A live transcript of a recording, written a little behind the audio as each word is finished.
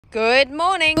Good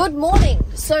morning. Good morning.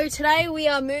 So today we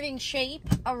are moving sheep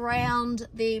around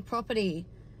the property.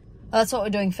 That's what we're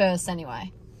doing first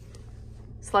anyway.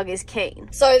 Slug is keen.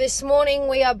 So this morning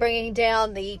we are bringing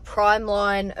down the prime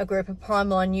line, a group of prime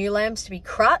line ewe lambs to be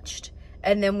crutched.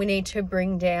 And then we need to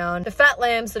bring down the fat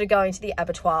lambs that are going to the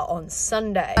abattoir on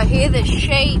Sunday. I hear the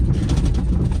sheep.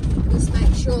 Just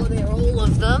make sure they're all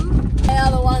of them. They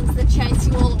are the ones that chase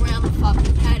you all around the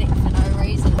fucking paddock for no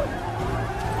reason.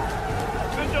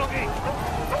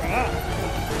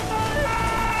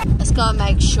 Let's go and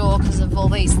make sure, because of all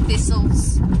these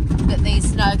thistles, that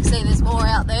these snakes, see there's more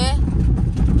out there.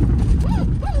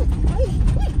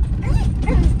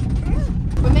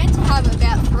 We're meant to have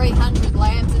about 300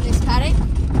 lambs in this paddock.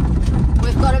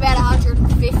 We've got about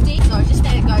 150, so I just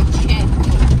need to go check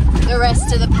the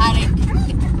rest of the paddock.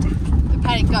 The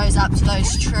paddock goes up to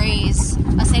those trees. I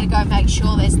just need to go make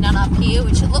sure there's none up here,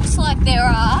 which it looks like there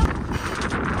are.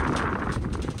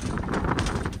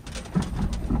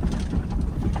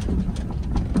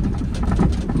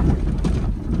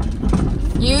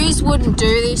 Ewes wouldn't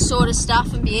do this sort of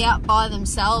stuff and be out by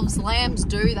themselves. Lambs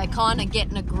do. They kind of get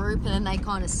in a group and then they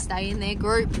kind of stay in their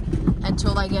group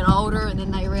until they get older, and then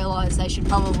they realise they should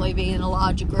probably be in a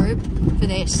larger group for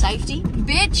their safety.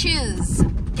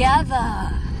 Bitches,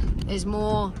 gather. There's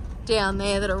more down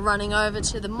there that are running over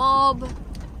to the mob.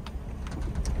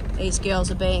 These girls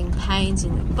are being pains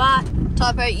in the butt.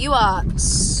 Typo, you are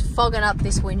fogging up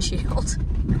this windshield.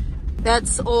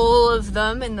 That's all of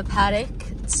them in the paddock.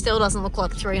 Still doesn't look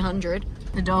like 300.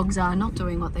 The dogs are not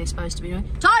doing what they're supposed to be doing.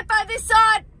 Typo, this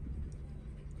side!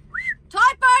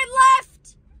 Typo,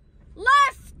 left!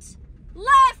 Left!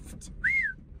 Left!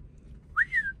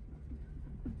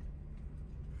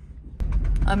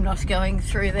 I'm not going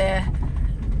through there.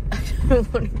 I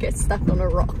don't want to get stuck on a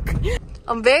rock.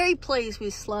 I'm very pleased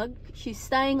with Slug. She's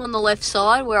staying on the left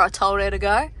side where I told her to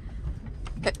go.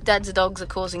 Dad's dogs are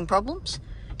causing problems.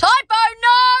 Typo, no!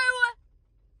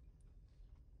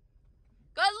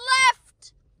 Go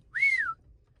left!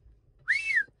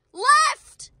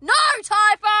 Left! No,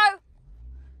 Typo!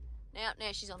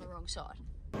 Now she's on the wrong side.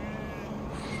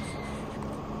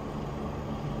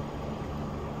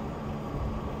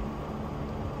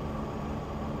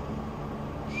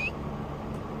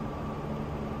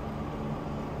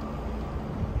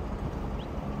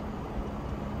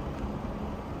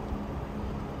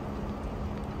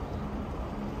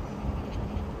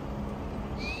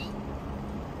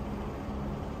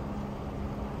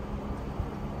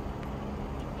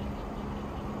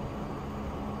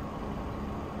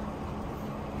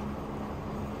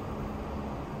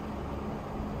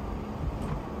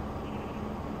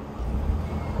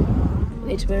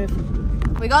 Need to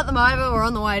move. We got them over, we're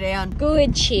on the way down.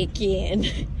 Good chicken.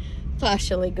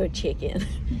 Partially good chicken.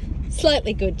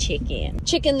 Slightly good chicken.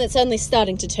 Chicken that's only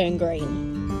starting to turn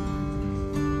green.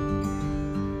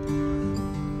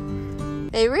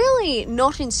 They're really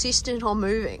not insistent on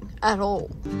moving at all.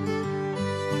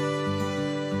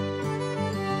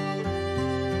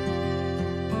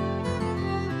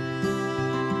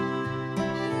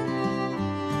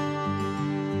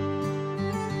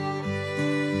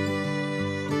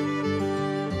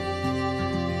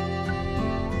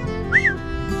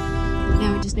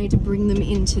 Need to bring them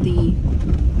into the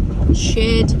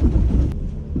shed.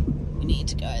 We need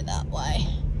to go that way.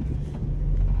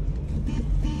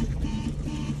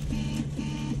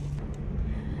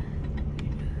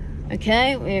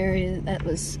 Okay, where is that?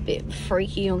 Was a bit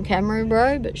freaky on camera,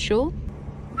 bro, but sure.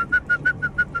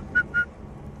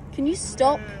 Can you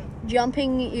stop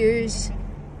jumping ewes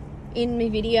in my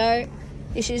video?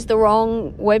 This is the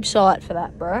wrong website for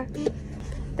that, bro.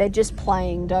 They're just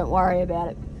playing, don't worry about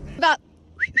it. But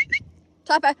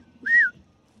Typo.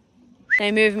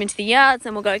 They move them into the yards,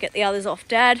 and we'll go get the others off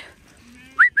Dad.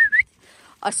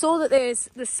 I saw that there's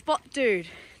the spot dude.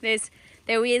 We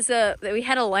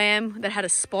had a lamb that had a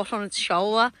spot on its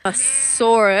shoulder. I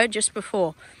saw her just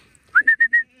before.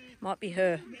 Might be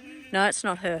her. No, it's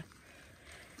not her.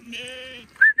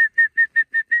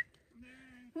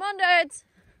 Come on, dudes.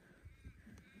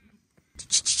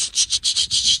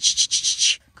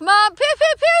 Come on, pew,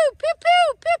 pew, pew, pew,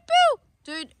 pew, pew, pew.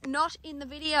 Dude, not in the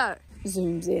video.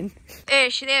 Zooms in.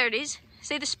 There it is.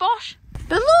 See the spot?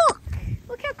 But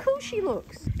look how cool she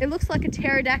looks. It looks like a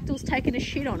pterodactyl's taking a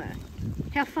shit on her.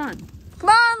 How fun. Come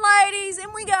on, ladies,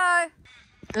 in we go.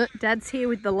 Dad's here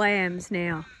with the lambs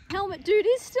now. Helmet dude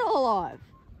is still alive.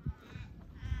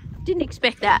 Didn't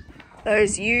expect that.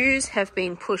 Those ewes have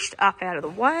been pushed up out of the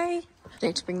way.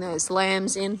 Need to bring those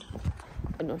lambs in.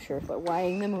 I'm not sure if we're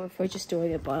weighing them or if we're just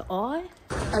doing it by eye.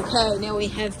 Okay, now we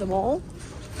have them all.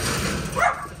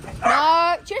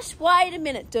 No, just wait a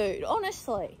minute, dude.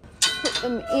 Honestly. Put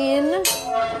them in.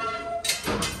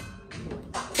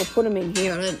 We'll put them in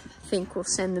here. I don't think we'll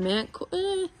send them out.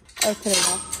 Open it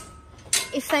up.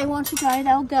 If they want to go,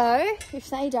 they'll go. If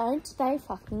they don't, they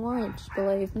fucking won't.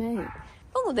 Believe me.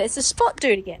 Oh, there's the Spot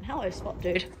Dude again. Hello, Spot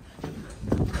Dude.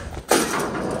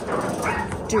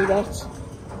 Do that.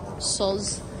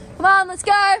 Soz. Come on, let's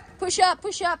go. Push up,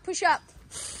 push up, push up.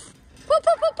 Poo,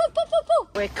 poo, poo, poo, poo, poo, poo.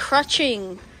 We're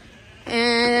crutching.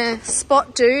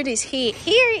 Spot Dude is here.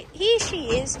 Here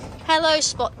she is. Hello,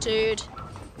 Spot Dude.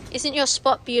 Isn't your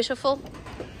spot beautiful?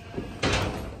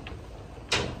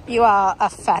 You are a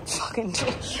fat fucking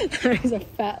That is a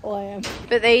fat lamb.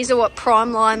 But these are what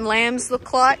prime line lambs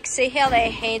look like. See how their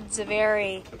heads are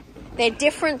they're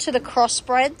different to the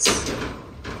crossbreds.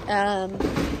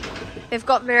 They've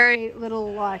got very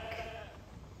little, like,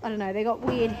 I don't know, they've got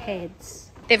weird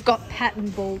heads. They've got pattern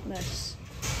baldness.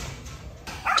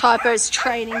 Typo's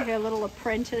training her little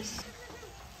apprentice.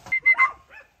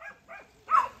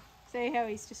 See how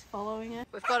he's just following her?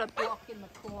 We've got a block in the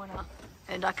corner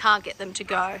and I can't get them to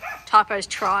go. Typo's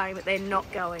trying, but they're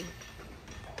not going.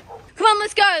 Come on,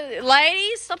 let's go,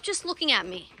 ladies. Stop just looking at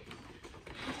me.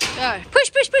 Go.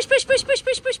 Push, push, push, push, push, push,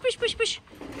 push, push, push, push, push.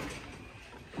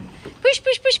 Push,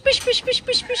 push, push, push, push, push,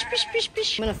 push, push, push, push,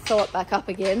 push. I'm going to fill it back up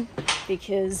again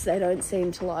because they don't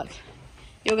seem to like...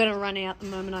 You're going to run out the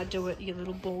moment I do it, you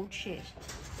little bald shit.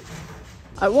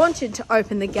 I wanted to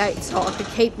open the gate so I could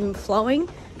keep them flowing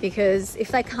because if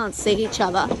they can't see each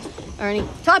other or any...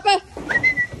 Typo!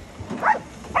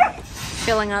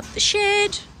 Filling up the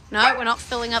shed. No, we're not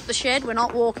filling up the shed. We're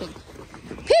not walking.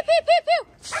 Pew, pew, pew, pew.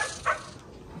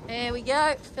 There we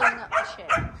go. Filling up the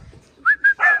shed.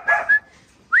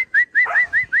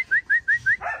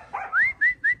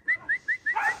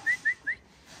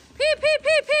 Pew, pew,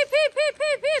 pew, pew, pew, pew,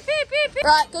 pew, pew, pew, pew.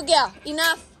 Right, good girl.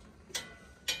 Enough.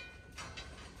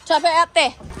 Typo out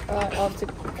there. Alright, I'll have to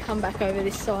come back over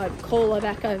this side, call her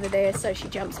back over there so she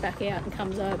jumps back out and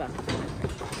comes over.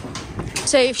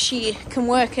 See if she can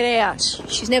work it out.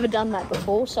 She's never done that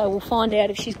before, so we'll find out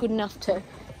if she's good enough to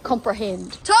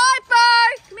comprehend. Typo!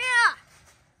 Come here!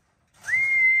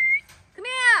 Come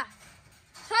here!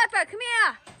 Typo, come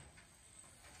here!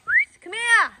 Come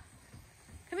here!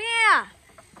 Come here!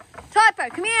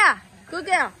 Typo, come here! Good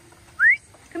girl.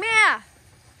 Come here!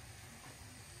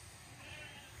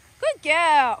 Good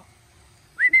girl.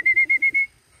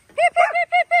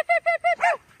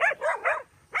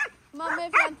 Come on,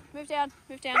 move down, move down,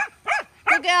 move down.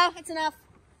 Good girl, it's enough.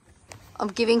 I'm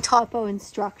giving Typo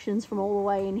instructions from all the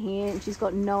way in here and she's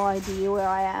got no idea where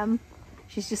I am.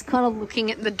 She's just kind of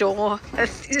looking at the door,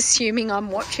 assuming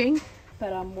I'm watching.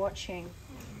 But I'm watching.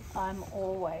 I'm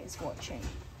always watching.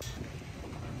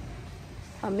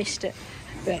 I missed it,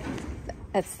 but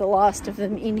that's the last of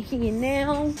them in here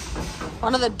now.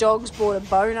 One of the dogs brought a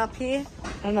bone up here.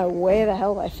 I don't know where the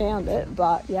hell they found it,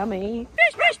 but yummy.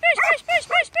 Push, push, push, push, push,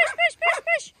 push, push, push, push,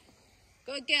 push.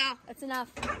 Good girl, that's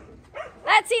enough.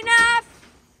 That's enough!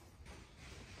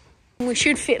 We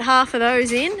should fit half of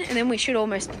those in and then we should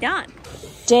almost be done.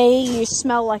 D, you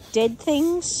smell like dead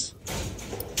things.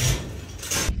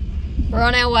 We're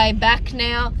on our way back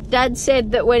now. Dad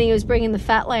said that when he was bringing the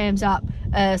fat lambs up,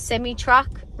 a semi-truck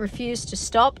refused to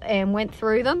stop and went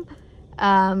through them.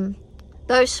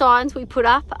 Those signs we put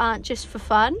up aren't just for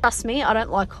fun. Trust me, I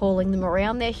don't like hauling them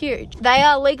around. They're huge. They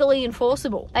are legally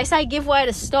enforceable. They say give way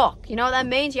to stock. You know what that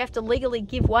means? You have to legally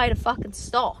give way to fucking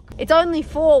stock. It's only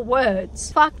 4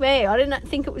 words. Fuck me, I didn't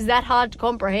think it was that hard to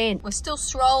comprehend. We're still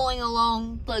strolling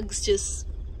along. Plug's just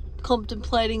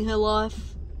contemplating her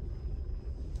life.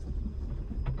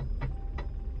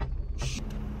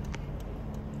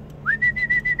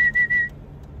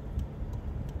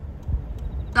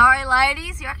 Sorry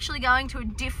ladies, you're actually going to a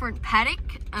different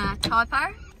paddock,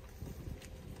 Typo.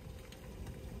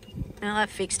 Now I've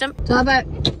fixed them. Typo,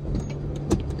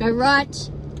 go right.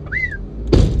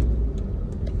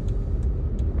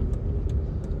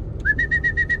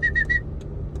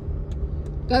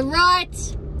 Go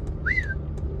right.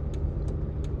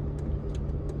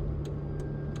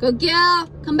 Good girl,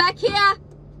 come back here.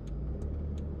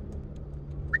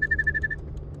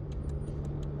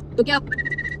 Good girl.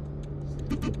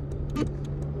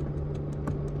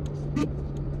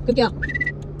 Good girl.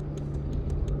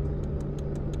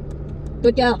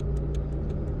 Good girl.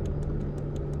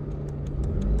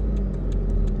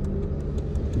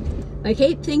 I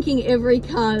keep thinking every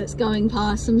car that's going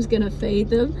past them is going to feed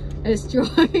them. It's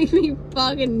driving me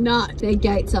fucking nuts. Their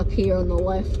gate's up here on the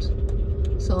left.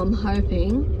 So I'm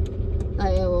hoping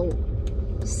they will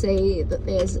see that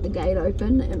there's a gate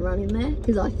open and run in there.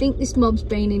 Because I think this mob's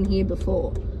been in here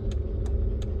before.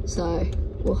 So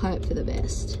we'll hope for the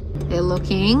best. They're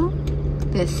looking,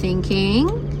 they're thinking,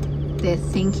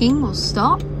 we'll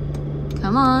stop.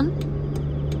 Come on.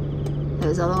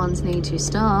 Those other ones need to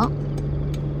stop.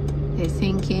 They're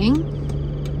thinking.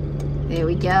 There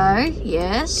we go.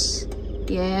 Yes.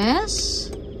 Yes.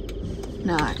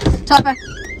 No. Typo.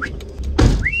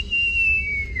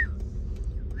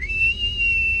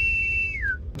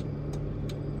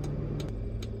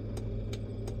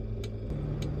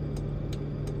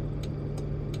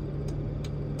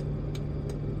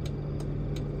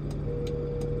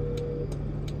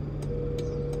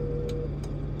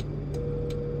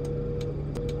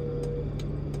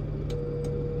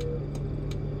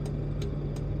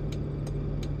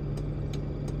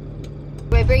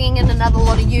 We're bringing in another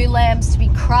lot of ewe lambs to be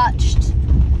crutched.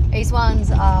 These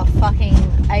ones are fucking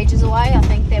ages away. I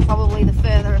think they're probably the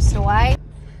furthest away.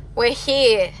 We're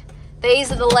here.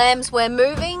 These are the lambs we're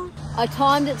moving. I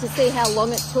timed it to see how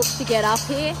long it took to get up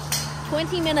here.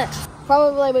 20 minutes.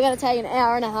 Probably we're going to take an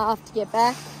hour and a half to get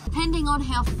back, depending on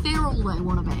how feral they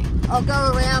want to be. I'll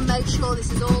go around, make sure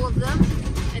this is all of them,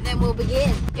 and then we'll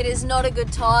begin. It is not a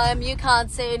good time. You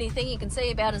can't see anything. You can see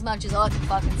about as much as I can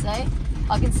fucking see.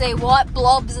 I can see white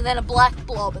blobs and then a black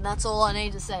blob, and that's all I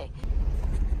need to see.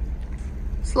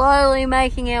 Slowly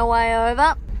making our way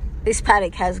over. This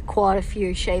paddock has quite a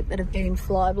few sheep that have been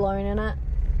fly blown in it.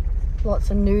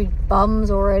 Lots of nude bums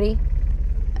already,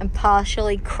 and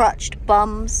partially crutched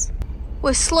bums.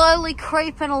 We're slowly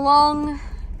creeping along.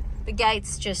 The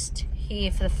gate's just here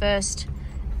for the first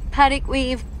paddock.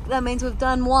 That means we've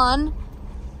done one.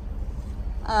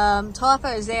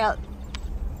 Typo's out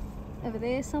over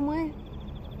there somewhere.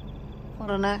 I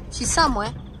don't know. She's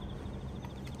somewhere.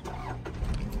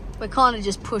 We're kind of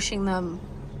just pushing them.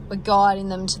 We're guiding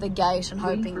them to the gate and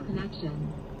hoping. For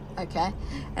connection. Okay.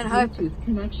 And hope. Bluetooth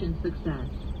connection success.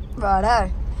 Righto.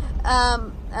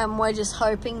 And we're just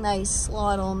hoping they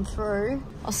slide on through.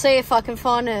 I'll see if I can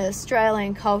find an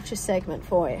Australian culture segment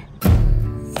for you.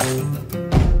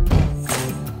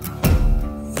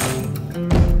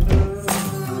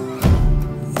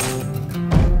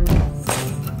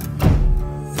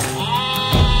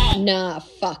 Nah,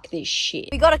 fuck this shit.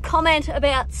 We got a comment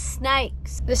about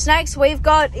snakes. The snakes we've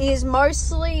got is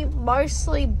mostly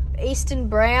Eastern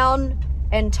brown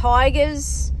and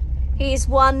tigers. Here's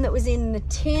one that was in the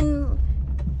tin.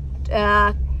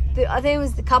 I think it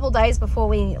was a couple days before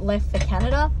we left for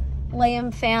Canada.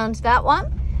 Liam found that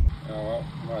one. Oh, well,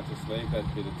 might just leave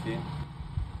that bit of tin.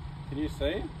 Can you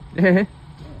see him? Yeah.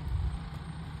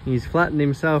 He's flattened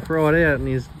himself right out and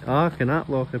he's arcing up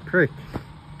like a prick.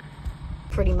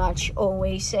 Pretty much all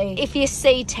we see. If you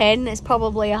see 10, there's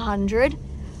probably 100.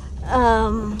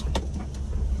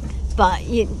 But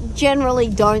you generally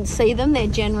don't see them. They're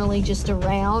generally just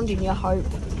around and you hope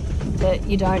that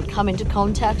you don't come into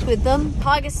contact with them.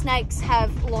 Tiger snakes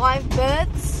have live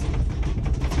births.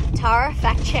 Tara,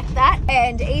 fact check that.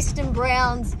 And Eastern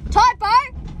browns, Typo!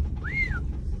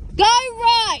 Go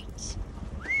right!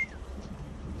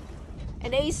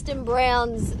 And Eastern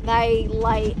browns, they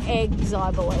lay eggs,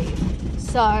 I believe.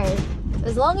 So,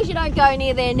 as long as you don't go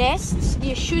near their nests,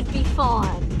 you should be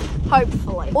fine,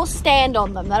 hopefully. Or stand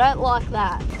on them, they don't like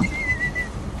that.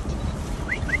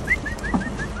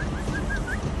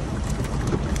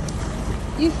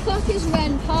 You fuckers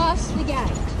ran past the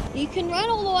gate. You can run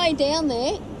all the way down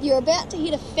there, you're about to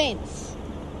hit a fence.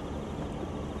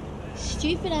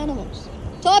 Stupid animals.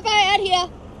 Typo, out here.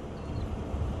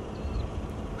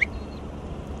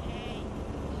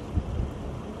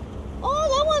 Oh,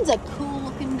 that one's a cool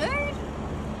looking dude.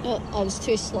 Oh, I was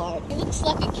too slow. He looks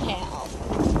like a cow.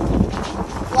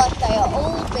 Like they are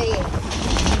all being.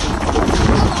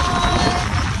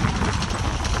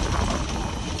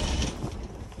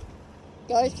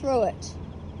 Go through it.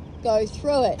 Go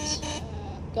through it.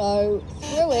 Go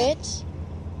through it.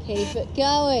 Keep it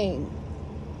going.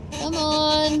 Come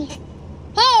on. Ho,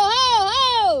 ho,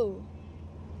 ho!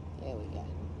 There we go.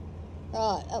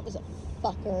 Right, that was a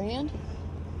fuck around.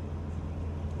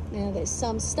 Now there's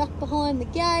some stuck behind the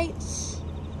gates,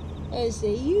 as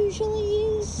there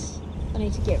usually is. I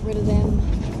need to get rid of them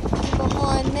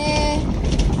behind there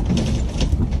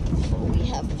before we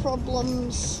have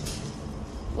problems.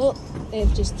 Oh,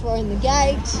 they've just thrown the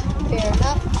gate. Fair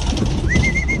enough.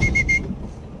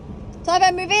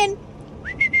 Typo, move in.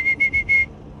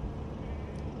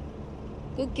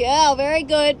 Good girl, very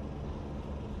good.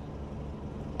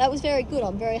 That was very good.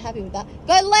 I'm very happy with that.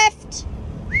 Go left.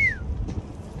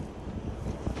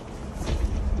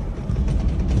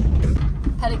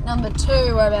 Paddock number 2,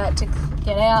 we're about to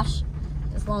get out,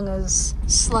 as long as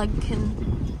Slug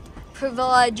can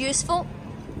provide useful.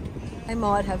 They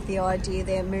might have the idea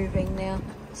they're moving now.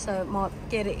 So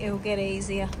it'll get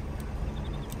easier.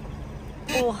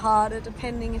 Or harder,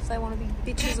 depending if they want to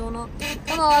be bitches or not.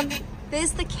 Come on.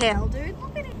 There's the cow, dude.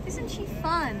 Look at it. Isn't she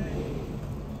fun?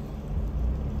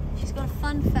 She's got a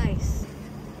fun face.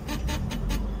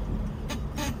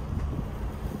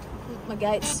 My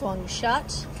gate's swung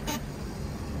shut.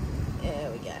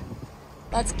 There we go.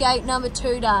 That's gate number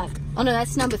 2 done. Oh no,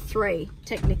 that's number 3,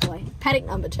 technically. Paddock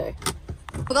number 2.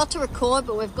 Forgot to record,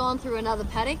 but we've gone through another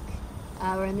paddock.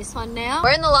 We're in this one now.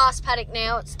 We're in the last paddock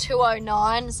now. It's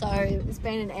 2:09, so it's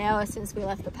been an hour since we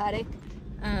left the paddock.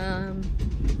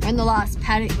 We're in the last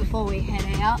paddock before we head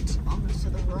out onto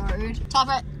the road.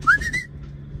 Typo.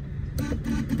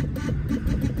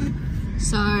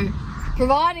 So,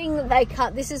 providing they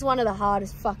cut, this is one of the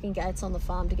hardest fucking gates on the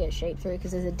farm to get sheep through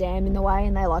because there's a dam in the way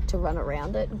and they like to run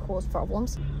around it and cause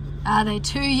problems. They're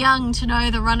too young to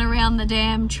know the run around the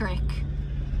dam trick.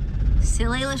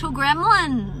 Silly little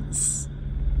gremlins.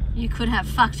 You could have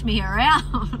fucked me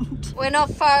around. We're not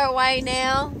far away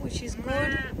now, which is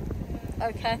good.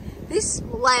 Okay. This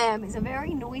lamb is a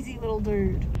very noisy little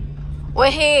dude.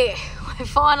 We're here. We're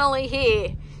finally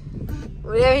here.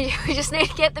 We just need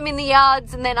to get them in the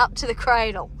yards and then up to the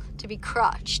cradle to be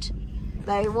crutched.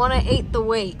 They want to eat the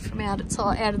wheat from out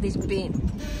of this bin.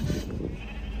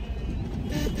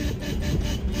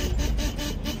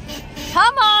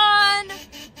 Come on!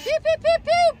 Pew, pew, pew,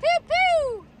 pew, pew,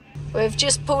 pew. We've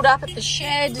just pulled up at the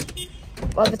shed.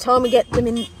 By the time we get them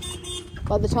in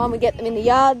the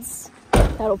yards,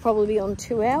 that'll probably be on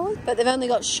 2 hours. But they've only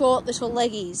got short little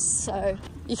leggies, so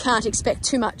you can't expect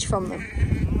too much from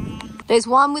them. There's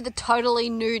one with a totally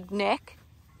nude neck.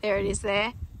 There it is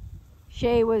there.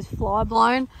 She was fly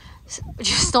blown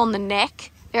just on the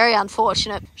neck. Very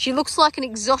unfortunate. She looks like an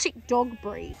exotic dog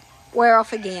breed. We're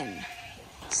off again.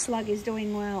 Slug is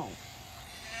doing well.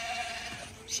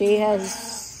 She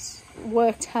has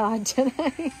worked hard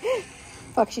today.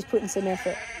 Fuck, she's putting some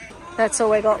effort. That's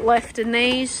all we got left in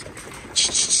these.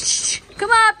 Come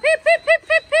on, pew, pew, pew,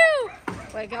 pew, pew.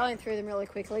 We're going through them really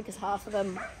quickly because half of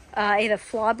them are either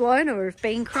fly blown or have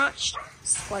been crutched,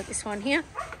 just like this one here,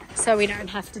 so we don't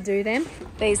have to do them.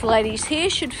 These ladies here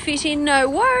should fit in, no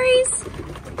worries.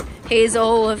 Here's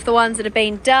all of the ones that have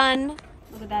been done.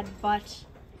 Look at that butt.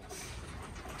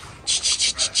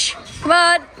 Come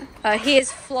on.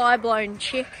 Here's fly blown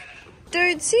chick.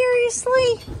 Dude,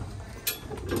 seriously?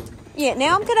 Yeah,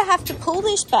 now I'm gonna have to pull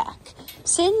this back,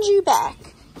 send you back,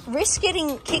 risk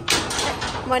getting kicked,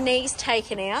 my knees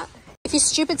taken out. If you're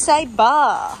stupid, say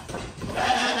bar.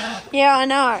 Yeah, I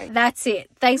know. That's it.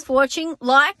 Thanks for watching.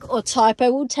 Like or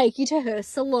Typo will take you to her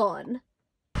salon.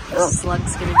 The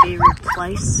slug's gonna be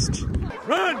replaced.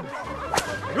 Run!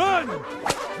 Run!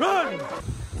 Run!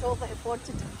 That's all they've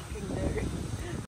wanted to fucking do.